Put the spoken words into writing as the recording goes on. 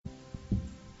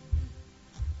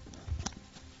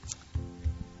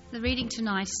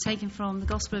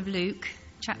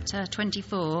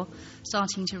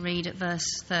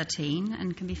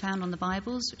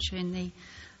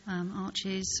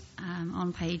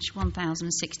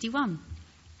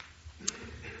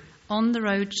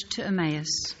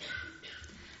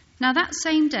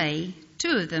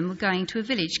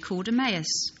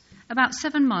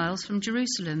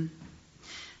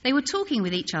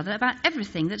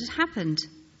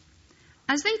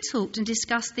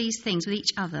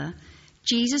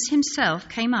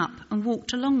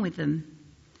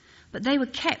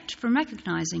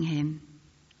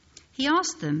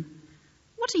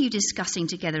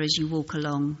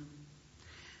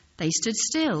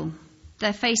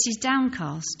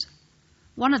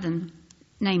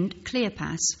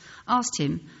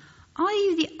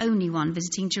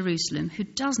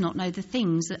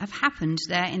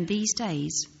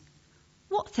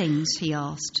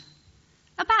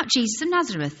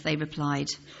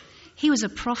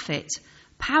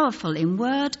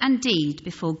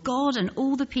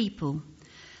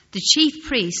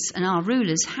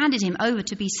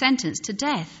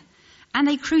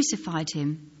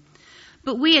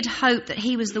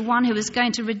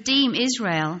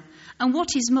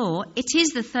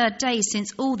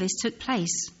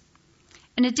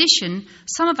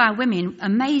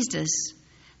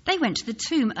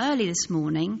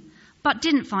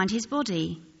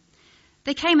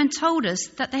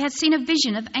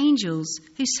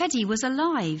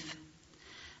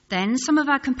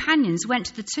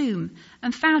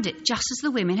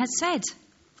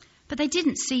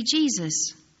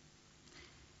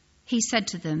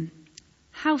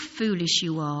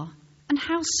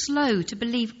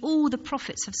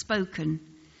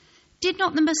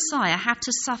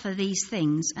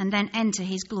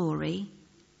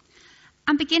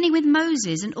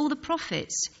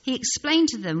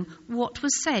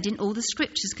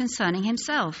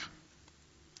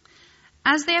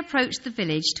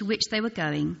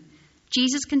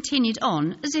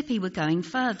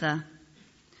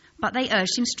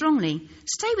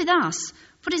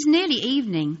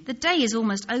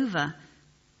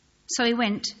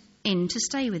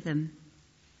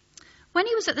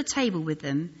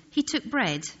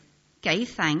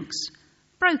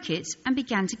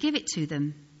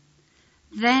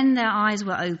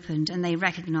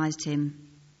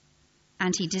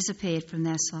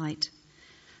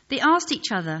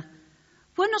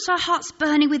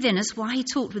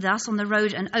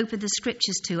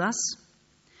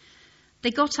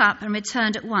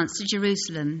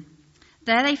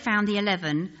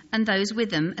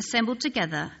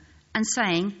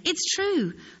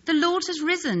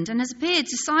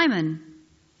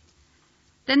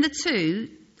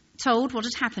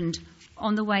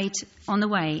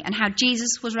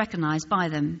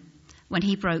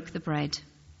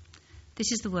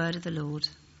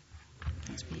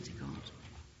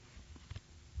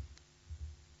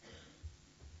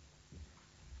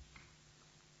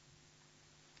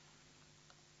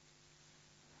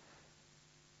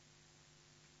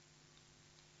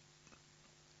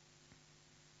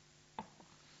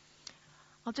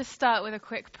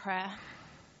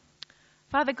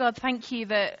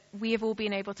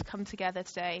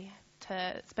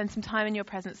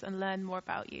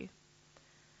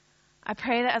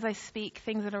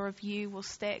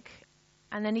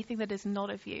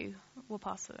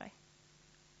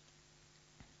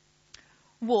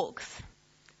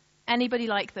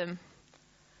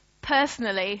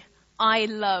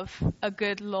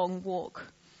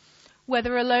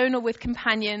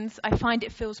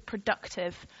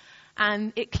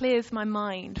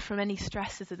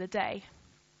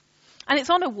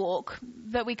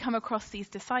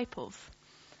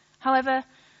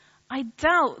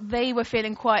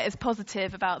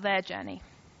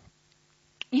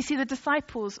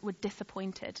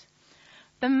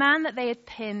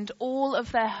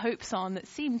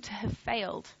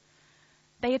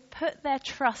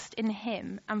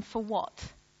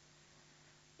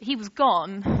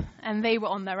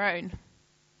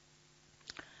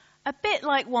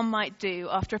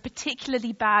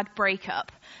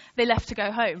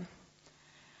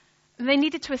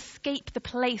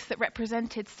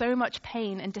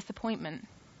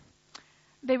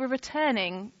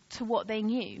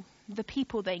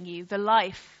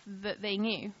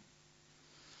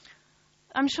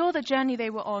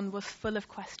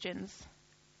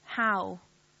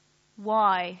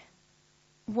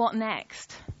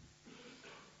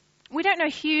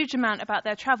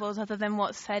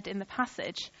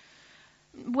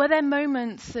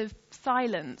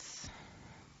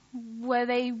Were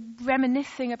they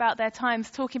reminiscing about their times,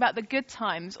 talking about the good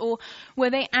times? Or were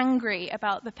they angry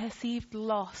about the perceived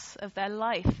loss of their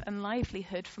life and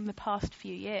livelihood from the past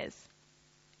few years?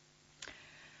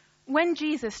 When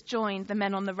Jesus joined the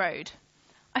men on the road,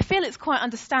 I feel it's quite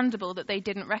understandable that they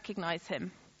didn't recognize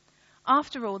him.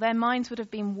 After all, their minds would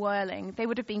have been whirling. They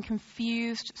would have been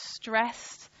confused,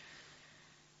 stressed.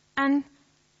 And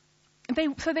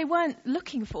so they weren't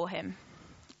looking for him.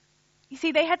 You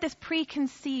see, they had this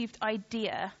preconceived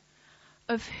idea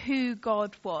of who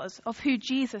God was, of who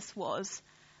Jesus was,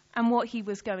 and what he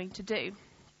was going to do.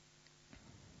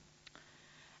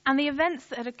 And the events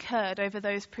that had occurred over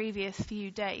those previous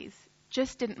few days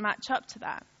just didn't match up to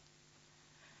that.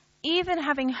 Even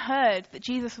having heard that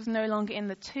Jesus was no longer in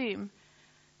the tomb,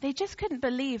 they just couldn't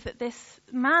believe that this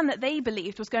man that they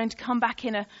believed was going to come back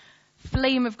in a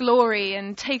flame of glory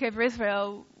and take over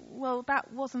Israel. Well,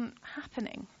 that wasn't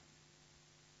happening.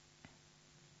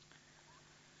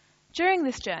 During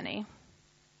this journey,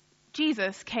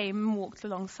 Jesus came and walked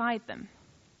alongside them,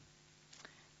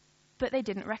 but they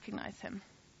didn't recognize him.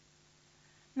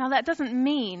 Now, that doesn't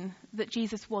mean that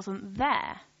Jesus wasn't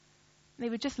there. They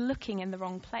were just looking in the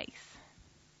wrong place.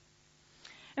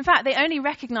 In fact, they only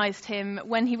recognized him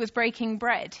when he was breaking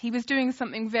bread. He was doing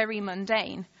something very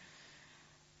mundane.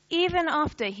 Even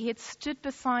after he had stood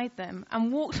beside them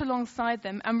and walked alongside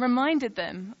them and reminded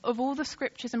them of all the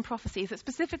scriptures and prophecies that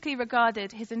specifically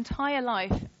regarded his entire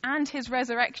life and his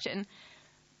resurrection,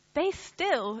 they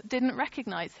still didn't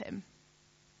recognize him.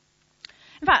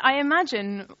 In fact, I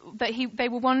imagine that they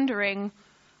were wondering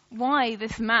why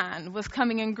this man was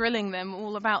coming and grilling them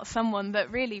all about someone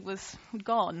that really was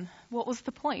gone. What was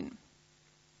the point?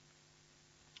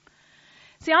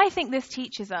 See, I think this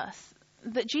teaches us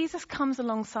that Jesus comes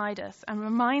alongside us and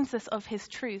reminds us of his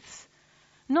truths,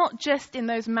 not just in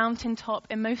those mountaintop,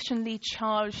 emotionally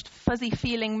charged,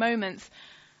 fuzzy-feeling moments,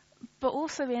 but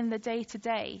also in the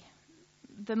day-to-day,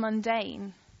 the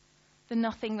mundane, the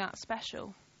nothing that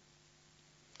special.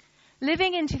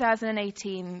 Living in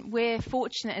 2018, we're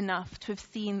fortunate enough to have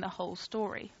seen the whole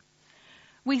story.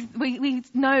 We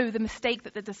know the mistake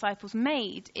that the disciples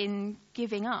made in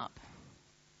giving up.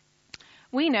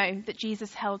 We know that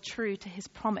Jesus held true to his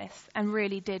promise and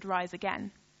really did rise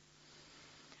again.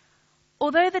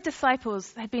 Although the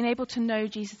disciples had been able to know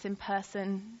Jesus in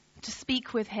person, to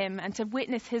speak with him and to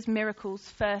witness his miracles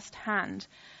firsthand,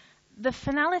 the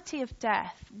finality of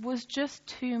death was just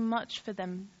too much for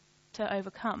them to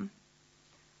overcome.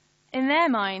 In their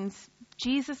minds,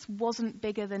 Jesus wasn't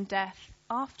bigger than death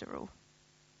after all.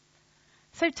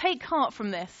 So take heart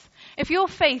from this. If your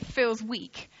faith feels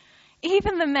weak,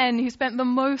 even the men who spent the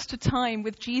most time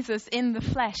with Jesus in the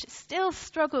flesh still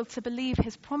struggled to believe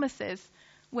his promises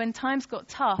when times got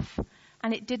tough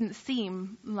and it didn't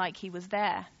seem like he was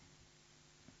there.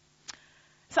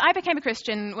 So I became a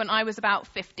Christian when I was about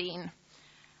 15,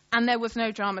 and there was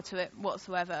no drama to it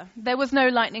whatsoever. There was no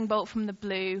lightning bolt from the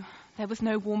blue. There was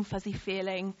no warm, fuzzy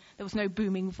feeling. There was no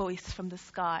booming voice from the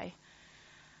sky.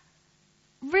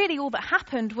 Really, all that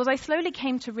happened was I slowly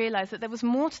came to realize that there was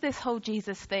more to this whole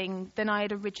Jesus thing than I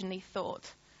had originally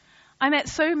thought. I met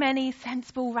so many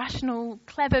sensible, rational,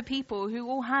 clever people who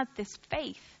all had this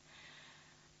faith.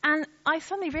 And I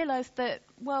suddenly realized that,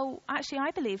 well, actually,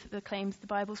 I believe that the claims the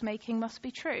Bible's making must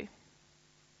be true.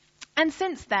 And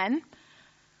since then,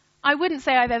 I wouldn't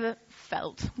say I've ever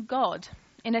felt God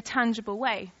in a tangible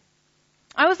way.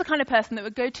 I was the kind of person that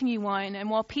would go to New Wine, and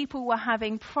while people were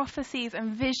having prophecies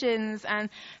and visions and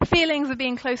feelings of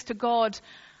being close to God,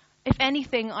 if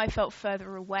anything, I felt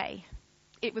further away.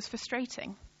 It was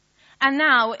frustrating. And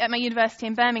now, at my university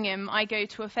in Birmingham, I go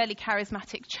to a fairly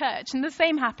charismatic church, and the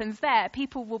same happens there.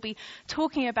 People will be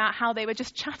talking about how they were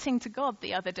just chatting to God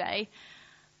the other day,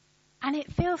 and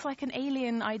it feels like an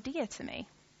alien idea to me.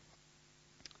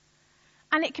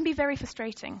 And it can be very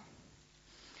frustrating.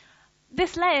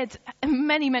 This led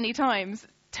many, many times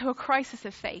to a crisis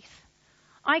of faith.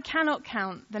 I cannot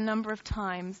count the number of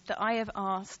times that I have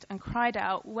asked and cried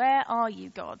out, "Where are you,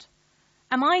 God?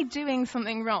 Am I doing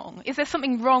something wrong? Is there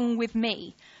something wrong with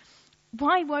me?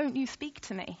 Why won't you speak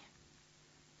to me?"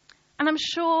 And I'm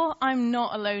sure I'm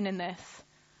not alone in this.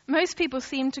 Most people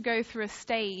seem to go through a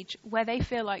stage where they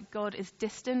feel like God is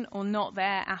distant or not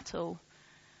there at all.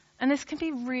 And this can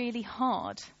be really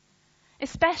hard,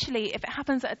 especially if it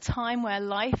happens at a time where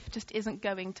life just isn't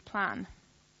going to plan.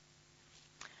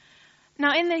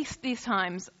 Now, in these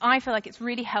times, I feel like it's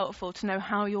really helpful to know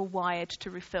how you're wired to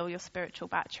refill your spiritual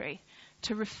battery,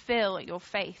 to refill your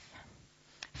faith.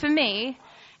 For me,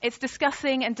 it's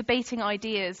discussing and debating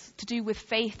ideas to do with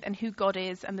faith and who God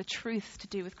is and the truth to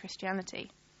do with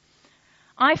Christianity.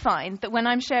 I find that when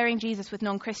I'm sharing Jesus with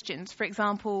non-Christians, for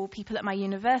example, people at my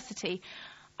university,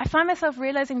 I find myself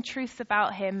realizing truths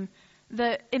about him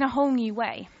that in a whole new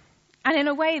way. And in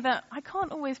a way that I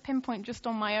can't always pinpoint just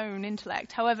on my own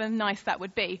intellect, however nice that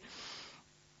would be.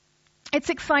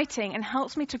 It's exciting and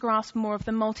helps me to grasp more of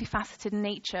the multifaceted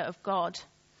nature of God.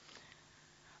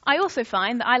 I also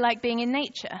find that I like being in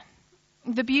nature.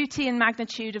 The beauty and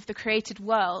magnitude of the created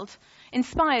world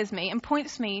inspires me and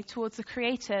points me towards the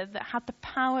Creator that had the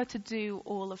power to do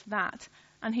all of that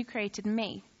and who created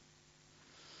me.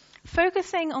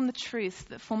 Focusing on the truths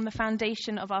that form the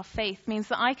foundation of our faith means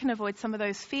that I can avoid some of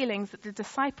those feelings that the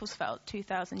disciples felt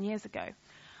 2,000 years ago.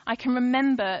 I can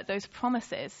remember those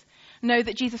promises, know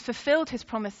that Jesus fulfilled his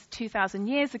promise 2,000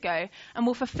 years ago and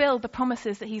will fulfill the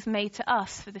promises that he's made to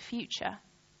us for the future.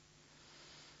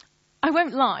 I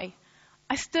won't lie,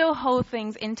 I still hold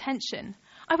things in tension.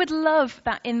 I would love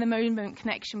that in-the-moment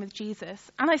connection with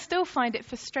Jesus, and I still find it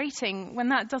frustrating when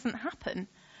that doesn't happen.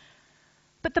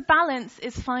 But the balance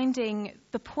is finding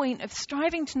the point of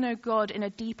striving to know God in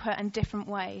a deeper and different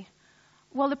way,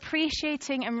 while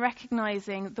appreciating and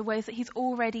recognizing the ways that he's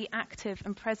already active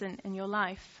and present in your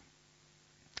life.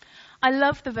 I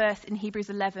love the verse in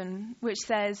Hebrews 11, which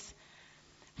says,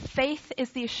 "Faith is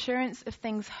the assurance of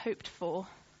things hoped for,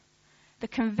 the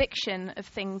conviction of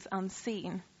things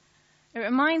unseen." It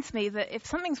reminds me that if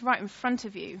something's right in front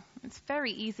of you, it's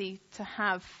very easy to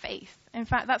have faith. In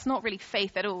fact, that's not really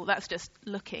faith at all. That's just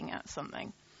looking at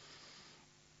something.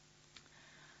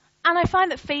 And I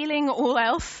find that failing all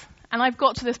else, and I've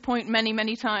got to this point many,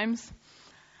 many times,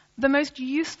 the most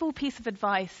useful piece of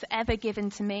advice ever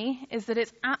given to me is that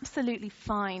it's absolutely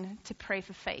fine to pray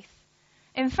for faith.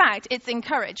 In fact, it's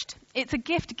encouraged. It's a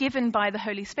gift given by the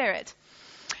Holy Spirit.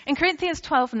 In Corinthians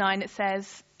 12:9 it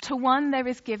says, "To one there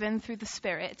is given through the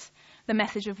Spirit the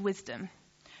message of wisdom,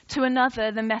 to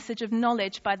another the message of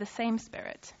knowledge by the same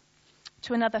Spirit,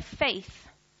 to another faith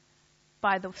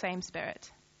by the same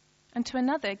Spirit, and to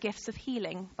another gifts of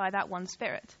healing by that one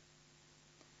Spirit."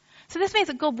 So this means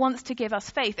that God wants to give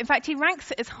us faith. In fact, he ranks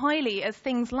it as highly as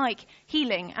things like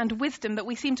healing and wisdom that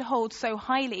we seem to hold so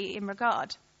highly in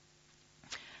regard.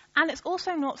 And it's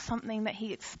also not something that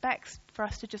he expects for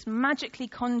us to just magically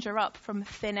conjure up from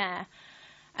thin air,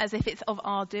 as if it's of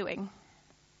our doing.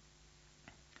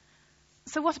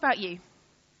 So what about you?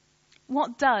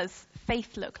 What does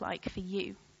faith look like for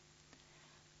you?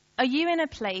 Are you in a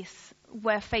place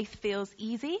where faith feels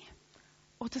easy?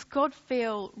 Or does God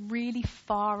feel really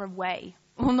far away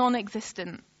or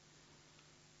non-existent?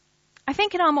 I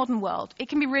think in our modern world, it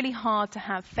can be really hard to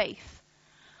have faith.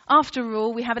 After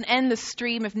all, we have an endless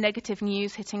stream of negative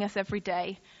news hitting us every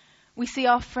day. We see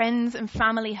our friends and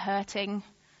family hurting.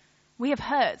 We have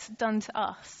hurt done to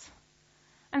us.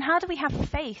 And how do we have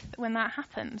faith when that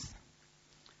happens?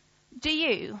 Do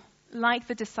you, like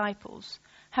the disciples,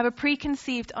 have a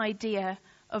preconceived idea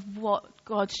of what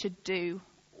God should do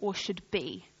or should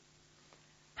be,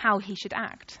 how he should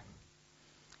act?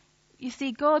 You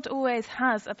see, God always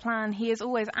has a plan. He is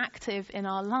always active in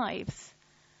our lives.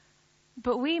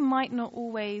 But we might not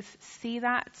always see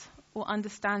that or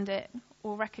understand it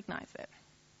or recognize it.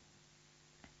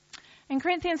 In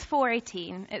Corinthians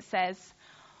 4:18 it says,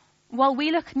 "While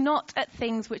we look not at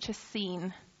things which are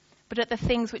seen, but at the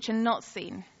things which are not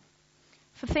seen.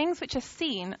 For things which are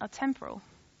seen are temporal,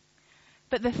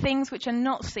 but the things which are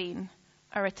not seen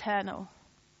are eternal."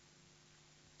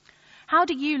 How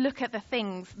do you look at the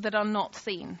things that are not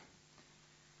seen?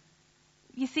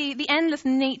 You see, the endless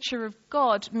nature of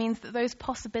God means that those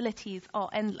possibilities are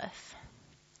endless.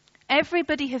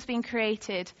 Everybody has been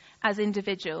created as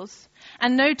individuals,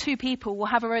 and no two people will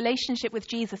have a relationship with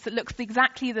Jesus that looks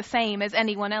exactly the same as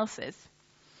anyone else's.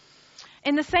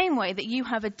 In the same way that you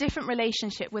have a different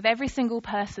relationship with every single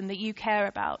person that you care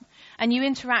about, and you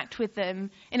interact with them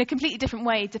in a completely different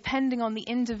way depending on the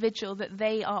individual that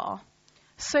they are,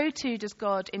 so too does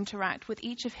God interact with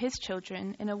each of his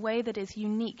children in a way that is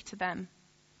unique to them.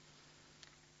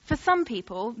 For some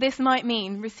people, this might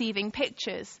mean receiving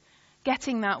pictures,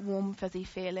 getting that warm, fuzzy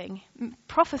feeling,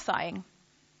 prophesying.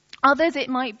 Others, it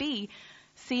might be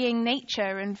seeing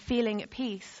nature and feeling at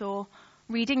peace, or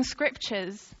reading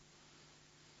scriptures.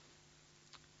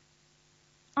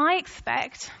 I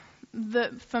expect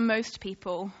that for most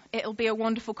people, it'll be a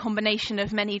wonderful combination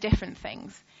of many different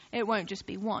things. It won't just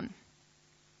be one.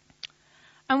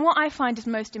 And what I find is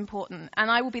most important, and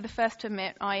I will be the first to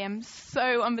admit I am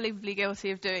so unbelievably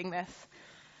guilty of doing this,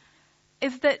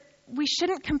 is that we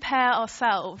shouldn't compare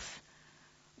ourselves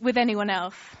with anyone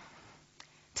else,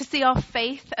 to see our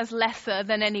faith as lesser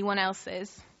than anyone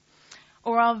else's,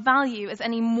 or our value as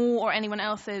any more or anyone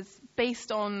else's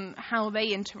based on how they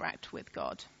interact with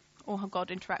God or how God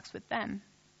interacts with them.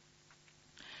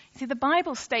 You see, the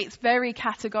Bible states very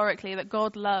categorically that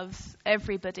God loves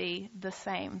everybody the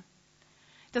same.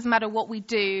 It doesn't matter what we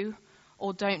do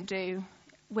or don't do,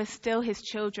 we're still his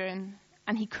children,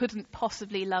 and he couldn't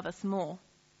possibly love us more.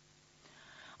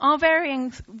 Our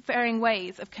varying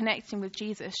ways of connecting with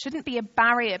Jesus shouldn't be a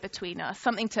barrier between us,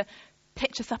 something to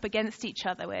pitch us up against each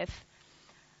other with,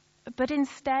 but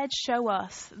instead show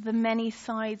us the many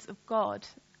sides of God,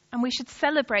 and we should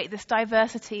celebrate this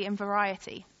diversity and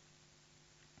variety.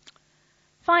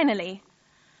 Finally,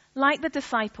 like the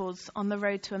disciples on the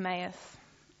road to Emmaus,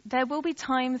 there will be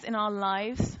times in our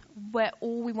lives where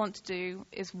all we want to do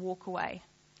is walk away.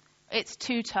 It's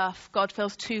too tough. God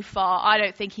feels too far. I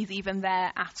don't think he's even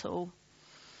there at all.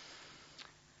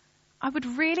 I would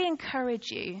really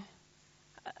encourage you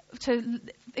to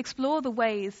explore the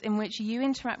ways in which you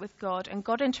interact with God and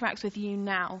God interacts with you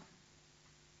now.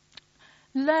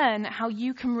 Learn how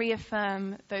you can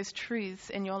reaffirm those truths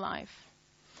in your life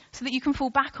so that you can fall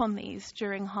back on these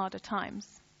during harder times.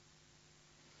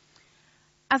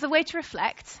 As a way to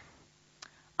reflect,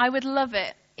 I would love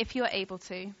it if you were able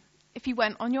to, if you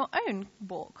went on your own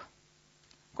walk.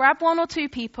 Grab one or two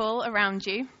people around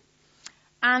you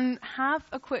and have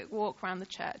a quick walk around the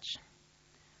church.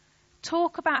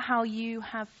 Talk about how you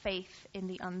have faith in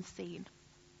the unseen.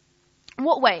 In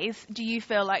what ways do you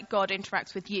feel like God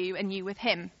interacts with you and you with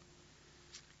him?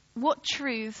 What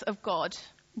truths of God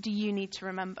do you need to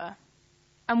remember?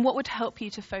 And what would help you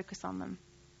to focus on them?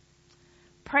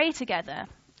 Pray together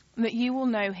that you will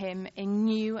know him in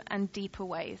new and deeper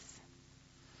ways,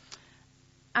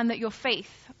 and that your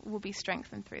faith will be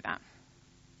strengthened through that.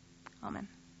 Amen.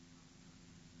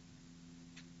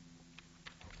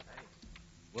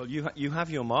 Well, you have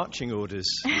your marching orders.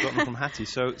 You got them from Hattie.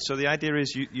 So the idea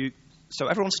is so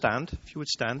everyone stand, if you would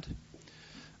stand,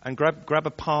 and grab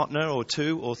a partner or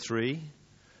two or three,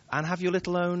 and have your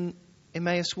little own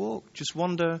Emmaus walk. Just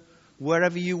wander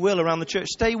wherever you will around the church.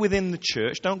 Stay within the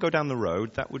church. Don't go down the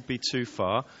road. That would be too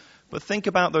far. But think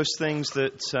about those things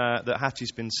that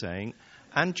Hattie's been saying,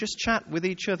 and just chat with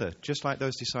each other, just like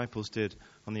those disciples did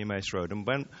on the Emmaus Road. And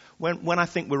when I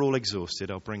think we're all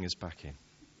exhausted, I'll bring us back in.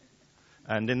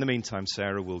 And in the meantime,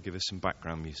 Sarah will give us some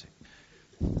background music.